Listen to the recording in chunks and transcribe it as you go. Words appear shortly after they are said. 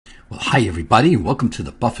Well, hi, everybody, and welcome to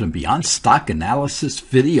the Buffett and Beyond Stock Analysis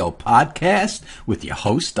Video Podcast with your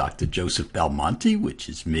host, Dr. Joseph Belmonte, which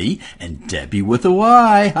is me, and Debbie with a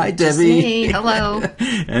Y. Hi, Debbie. It's me. Hello.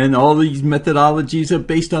 And all these methodologies are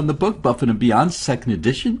based on the book Buffett and Beyond, second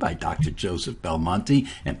edition by Dr. Joseph Belmonte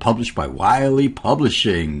and published by Wiley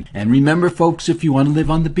Publishing. And remember, folks, if you want to live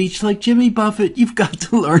on the beach like Jimmy Buffett, you've got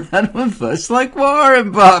to learn how to invest like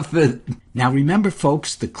Warren Buffett. Now remember,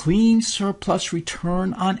 folks, the clean surplus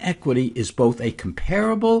return on equity is both a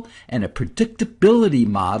comparable and a predictability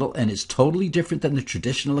model and is totally different than the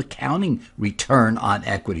traditional accounting return on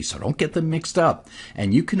equity. So don't get them mixed up.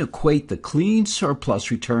 And you can equate the clean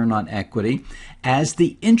surplus return on equity as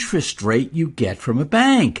the interest rate you get from a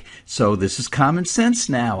bank. So this is common sense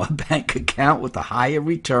now. A bank account with a higher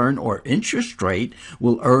return or interest rate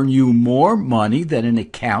will earn you more money than an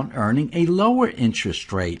account earning a lower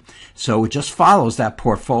interest rate. So it just follows that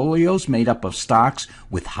portfolios made up of stocks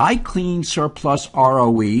with high clean surplus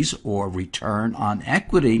ROEs or return on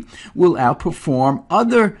equity will outperform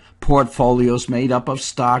other portfolios made up of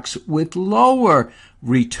stocks with lower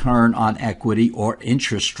return on equity or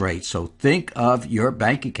interest rate. So think of your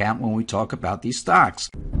bank account when we talk about these stocks.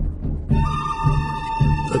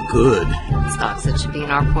 The good. Stocks that should be in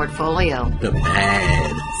our portfolio. The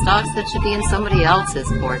bad. Stocks that should be in somebody else's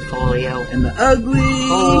portfolio. And the ugly.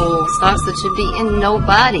 Oh, stocks that should be in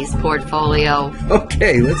nobody's portfolio.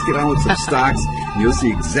 Okay, let's get on with some stocks. You'll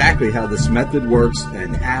see exactly how this method works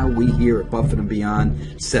and how we here at Buffett and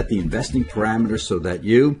Beyond set the investing parameters so that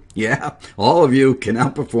you, all of you, can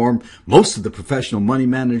outperform most of the professional money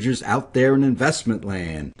managers out there in investment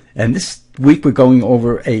land. And this week we're going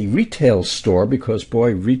over a retail store because,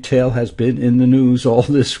 boy, retail has been in the news all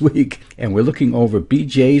this week. And we're looking over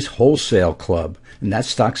BJ's Wholesale Club. And that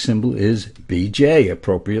stock symbol is BJ,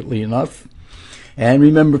 appropriately enough. And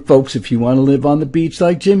remember, folks, if you want to live on the beach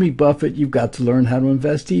like Jimmy Buffett, you've got to learn how to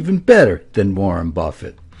invest even better than Warren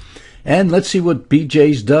Buffett. And let's see what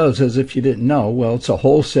BJ's does, as if you didn't know. Well, it's a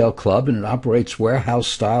wholesale club, and it operates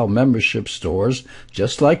warehouse-style membership stores,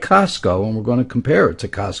 just like Costco. And we're going to compare it to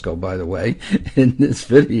Costco, by the way, in this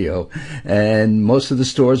video. And most of the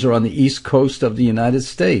stores are on the East Coast of the United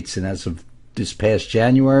States. And as of this past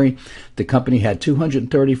January, the company had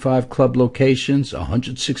 235 club locations,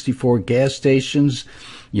 164 gas stations.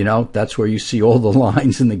 You know, that's where you see all the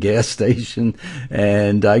lines in the gas station.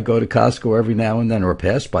 And I go to Costco every now and then, or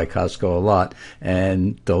pass by Costco a lot,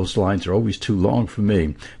 and those lines are always too long for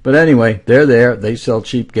me. But anyway, they're there. They sell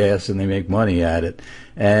cheap gas, and they make money at it.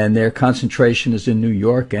 And their concentration is in New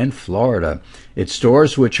York and Florida. It's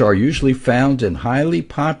stores which are usually found in highly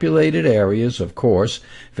populated areas, of course,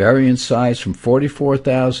 vary in size from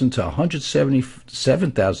 44,000 to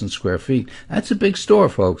 177,000 square feet. That's a big store,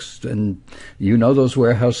 folks. And you know those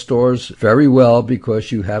warehouse stores very well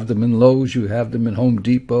because you have them in Lowe's, you have them in Home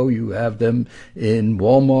Depot, you have them in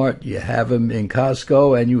Walmart, you have them in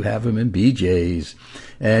Costco, and you have them in BJ's.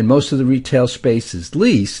 And most of the retail space is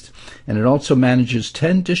leased, and it also manages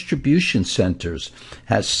 10 distribution centers,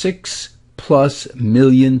 has 6+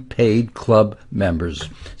 million paid club members.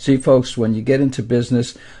 See, folks, when you get into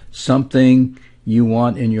business, something you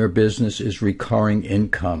want in your business is recurring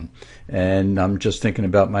income. And I'm just thinking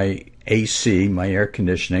about my AC, my air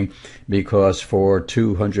conditioning, because for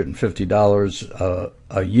 $250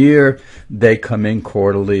 a year, they come in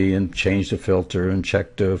quarterly and change the filter and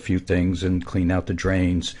check a few things and clean out the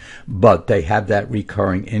drains. But they have that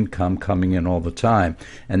recurring income coming in all the time.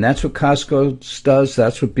 And that's what Costco does.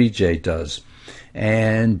 That's what BJ does.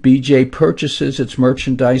 And BJ purchases its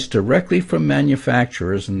merchandise directly from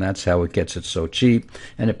manufacturers, and that's how it gets it so cheap,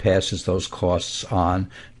 and it passes those costs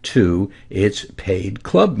on to its paid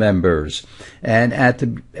club members. And at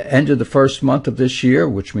the end of the first month of this year,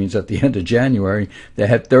 which means at the end of January, they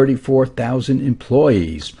had 34,000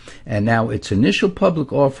 employees. And now its initial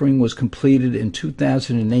public offering was completed in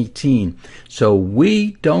 2018. So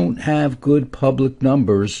we don't have good public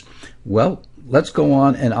numbers. Well, let's go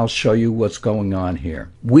on and I'll show you what's going on here.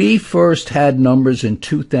 We first had numbers in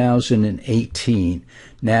 2018.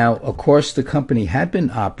 Now, of course, the company had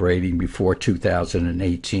been operating before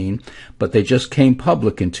 2018, but they just came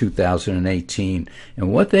public in 2018.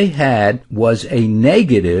 And what they had was a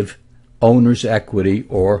negative owner's equity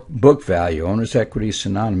or book value. Owner's equity is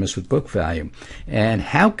synonymous with book value. And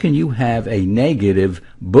how can you have a negative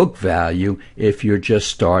book value if you're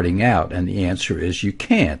just starting out? And the answer is you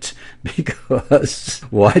can't, because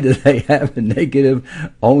why do they have a negative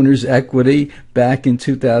owner's equity back in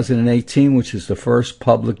 2018, which is the first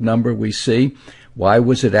public number we see? Why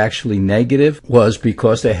was it actually negative? Was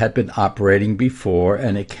because they had been operating before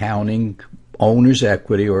and accounting owner's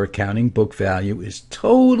equity or accounting book value is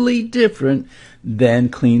totally different than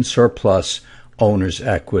clean surplus owner's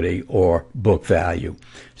equity or book value.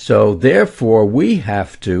 So therefore, we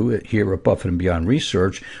have to, here at Buffett and Beyond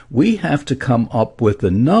Research, we have to come up with a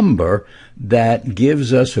number that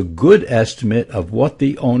gives us a good estimate of what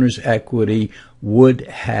the owner's equity would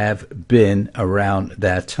have been around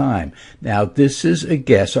that time. Now, this is a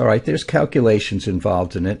guess. All right, there's calculations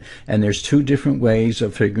involved in it, and there's two different ways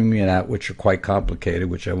of figuring it out, which are quite complicated,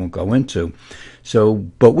 which I won't go into. So,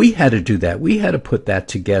 but we had to do that. We had to put that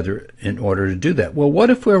together in order to do that. Well, what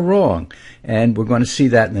if we're wrong? And we're going to see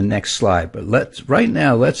that in the next slide. But right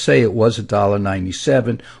now, let's say it was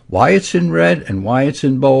 $1.97. Why it's in red and why it's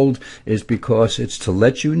in bold is because it's to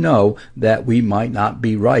let you know that we might not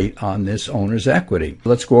be right on this owner's equity.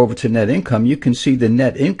 Let's go over to net income. You can see the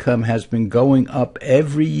net income has been going up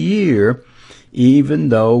every year, even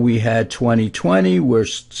though we had 2020 where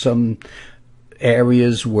some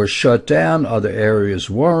areas were shut down, other areas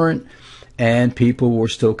weren't, and people were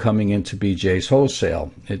still coming into BJ's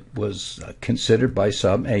Wholesale. It was considered by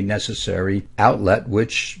some a necessary outlet,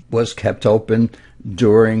 which was kept open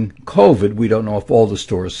during COVID. We don't know if all the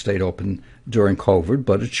stores stayed open during COVID,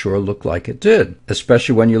 but it sure looked like it did,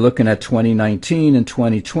 especially when you're looking at 2019 and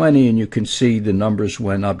 2020, and you can see the numbers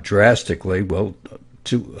went up drastically. Well,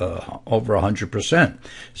 to over 100%.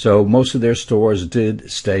 So most of their stores did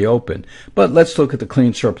stay open. But let's look at the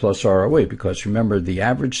clean surplus ROE, because remember, the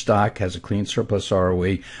average stock has a clean surplus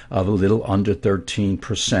ROE of a little under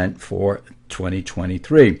 13% for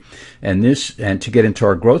 2023. And to get into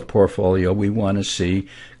our growth portfolio, we want to see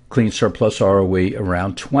clean surplus ROE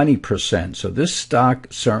around 20%. So this stock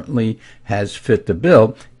certainly has fit the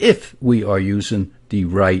bill if we are using the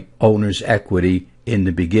right owner's equity in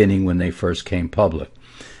the beginning when they first came public.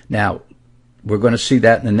 Now, we're going to see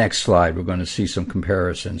that in the next slide. We're going to see some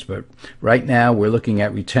comparisons. But right now, we're looking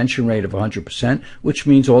at retention rate of 100%, which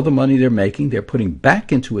means all the money they're making, they're putting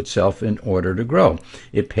back into itself in order to grow.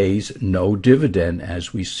 It pays no dividend,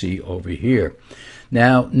 as we see over here.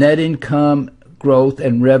 Now, net income growth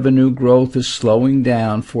and revenue growth is slowing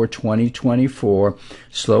down for 2024,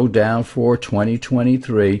 slowed down for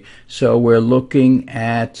 2023. So we're looking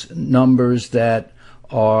at numbers that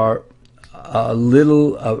are a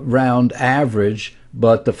little around average,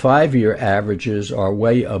 but the 5-year averages are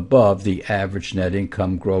way above the average net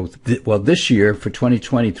income growth. Well, this year for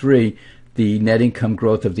 2023, the net income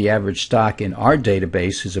growth of the average stock in our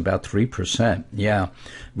database is about 3%. Yeah.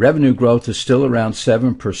 Revenue growth is still around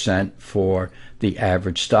 7% for the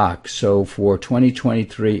average stock. So for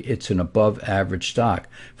 2023, it's an above average stock.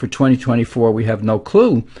 For 2024, we have no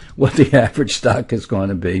clue what the average stock is going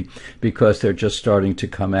to be, because they're just starting to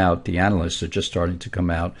come out. The analysts are just starting to come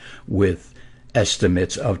out with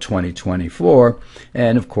estimates of 2024,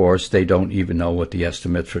 and of course they don't even know what the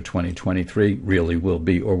estimates for 2023 really will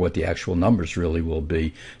be, or what the actual numbers really will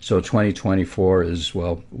be. So 2024 is,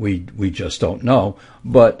 well, we just don't know.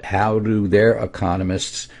 But how do their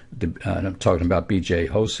economists, and I'm talking about BJ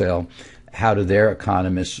Wholesale, how do their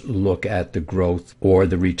economists look at the growth or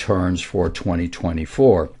the returns for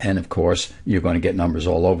 2024? And of course, you're going to get numbers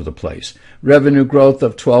all over the place. Revenue growth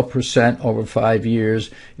of 12% over 5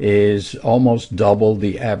 years is almost double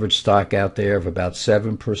the average stock out there of about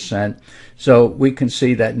 7%. So we can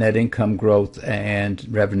see that net income growth and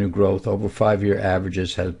revenue growth over 5-year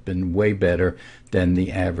averages have been way better than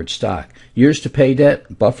the average stock. Years to pay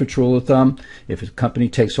debt, Buffett's rule of thumb: if a company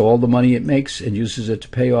takes all the money it makes and uses it to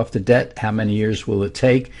pay off the debt, how many years will it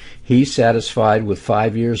take? He's satisfied with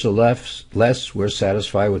 5 years or less. We're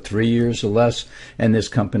satisfied with 3 years or less, and this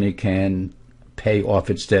company can pay off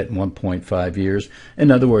its debt in 1.5 years. In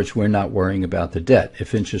other words, we're not worrying about the debt.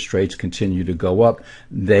 If interest rates continue to go up,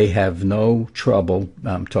 they have no trouble.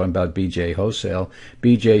 I'm talking about BJ Wholesale.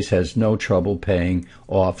 BJ's has no trouble paying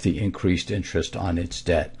off the increased interest on its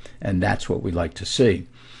debt, and that's what we like to see.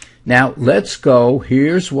 Now, let's go.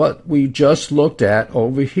 Here's what we just looked at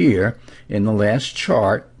over here in the last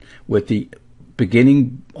chart with the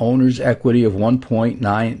beginning owner's equity of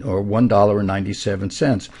 1.9 or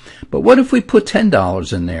 $1.97. But what if we put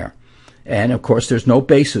 $10 in there? And of course, there's no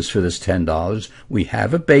basis for this $10. We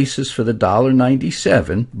have a basis for the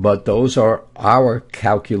 $1.97, but those are our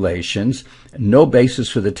calculations. No basis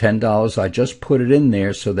for the $10. I just put it in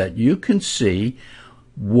there so that you can see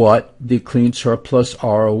what the clean surplus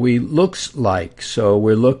ROE looks like. So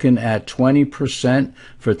we're looking at 20%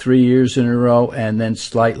 for 3 years in a row, and then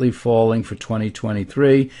slightly falling for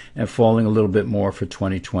 2023 and falling a little bit more for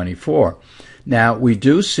 2024. Now, we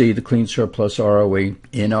do see the clean surplus ROE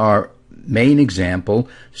in our main example,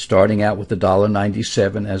 starting out with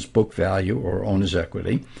 $1.97 as book value or owner's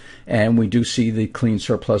equity, and we do see the clean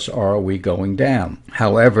surplus ROE going down.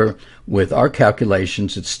 However, with our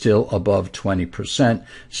calculations, it's still above 20%,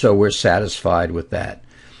 so we're satisfied with that.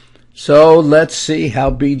 So let's see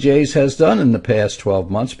how BJ's has done in the past 12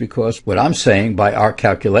 months, because what I'm saying by our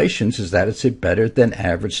calculations is that it's a better than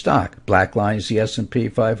average stock. Black line is the S&P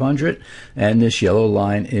 500, and this yellow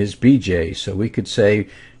line is BJ's. So we could see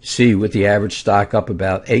with the average stock up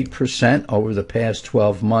about 8% over the past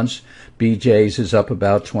 12 months, BJ's is up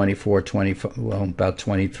about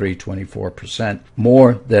 24%,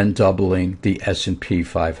 more than doubling the S&P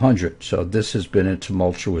 500. So this has been a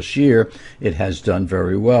tumultuous year. It has done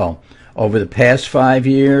very well. Over the past 5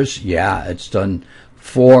 years, it's done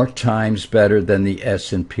 4 times better than the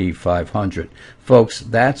S&P 500. Folks,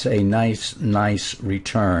 that's a nice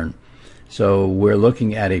return. So we're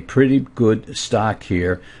looking at a pretty good stock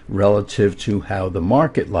here relative to how the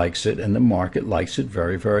market likes it, and the market likes it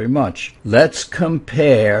very, very much. Let's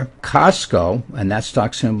compare Costco, and that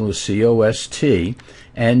stock symbol is COST,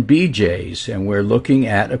 and BJ's. And we're looking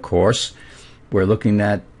at, of course,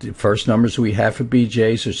 the first numbers we have for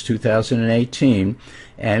BJ's is 2018,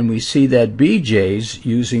 and we see that BJ's,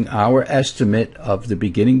 using our estimate of the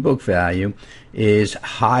beginning book value, is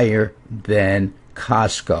higher than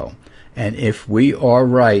Costco. And if we are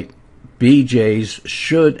right, BJ's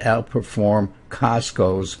should outperform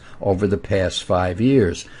Costco's over the past 5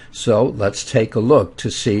 years. So let's take a look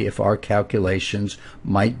to see if our calculations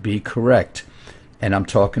might be correct. And I'm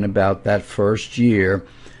talking about that first year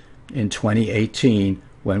in 2018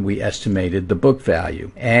 when we estimated the book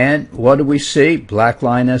value. And what do we see? Black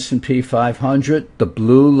line S&P 500, the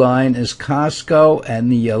blue line is Costco,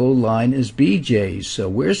 and the yellow line is BJ's. So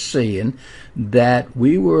we're seeing that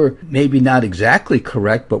we were maybe not exactly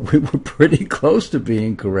correct, but we were pretty close to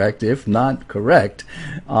being correct, if not correct,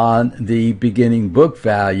 on the beginning book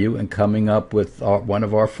value and coming up with one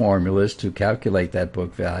of our formulas to calculate that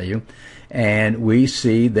book value. And we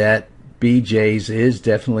see that BJ's is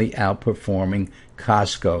definitely outperforming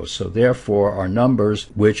Costco. So therefore, our numbers,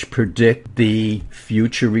 which predict the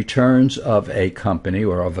future returns of a company,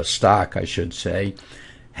 or of a stock, I should say,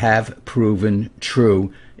 have proven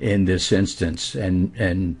true in this instance,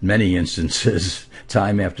 and many instances,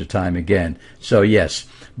 time after time again. So yes,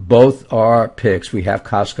 both our picks, we have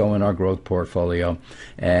Costco in our growth portfolio,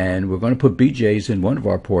 and we're going to put BJ's in one of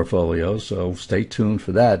our portfolios, so stay tuned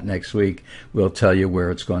for that. Next week we'll tell you where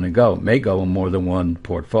it's going to go. It may go in more than one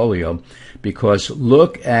portfolio, because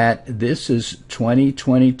look at, this is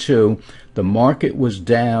 2022, the market was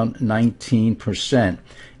down 19%,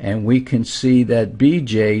 and we can see that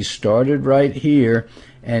BJ's started right here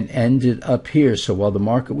and ended up here. So while the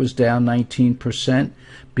market was down 19%,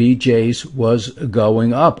 BJ's was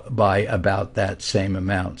going up by about that same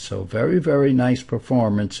amount. So very, very nice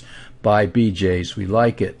performance by BJ's. We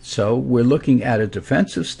like it. So we're looking at a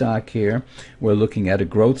defensive stock here. We're looking at a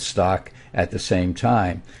growth stock at the same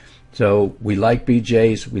time. So we like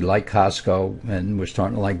BJ's, we like Costco, and we're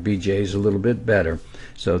starting to like BJ's a little bit better.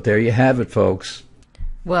 So there you have it, folks.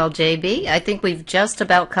 Well, JB, I think we've just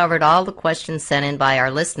about covered all the questions sent in by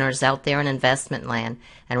our listeners out there in investment land.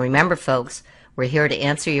 And remember, folks, we're here to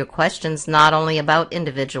answer your questions not only about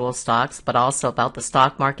individual stocks, but also about the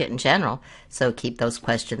stock market in general. So keep those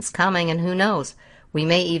questions coming, and who knows, we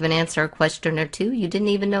may even answer a question or two you didn't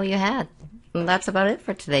even know you had. And that's about it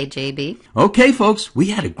for today, JB. Okay, folks,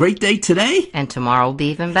 we had a great day today. And tomorrow will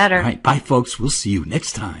be even better. All right, bye, folks. We'll see you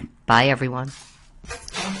next time. Bye, everyone.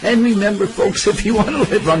 And remember, folks, if you want to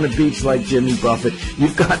live on the beach like Jimmy Buffett,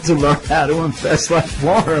 you've got to learn how to invest like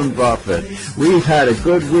Warren Buffett. We've had a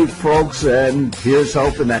good week, folks, and here's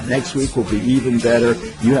hoping that next week will be even better.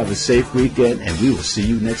 You have a safe weekend, and we will see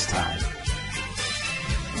you next time.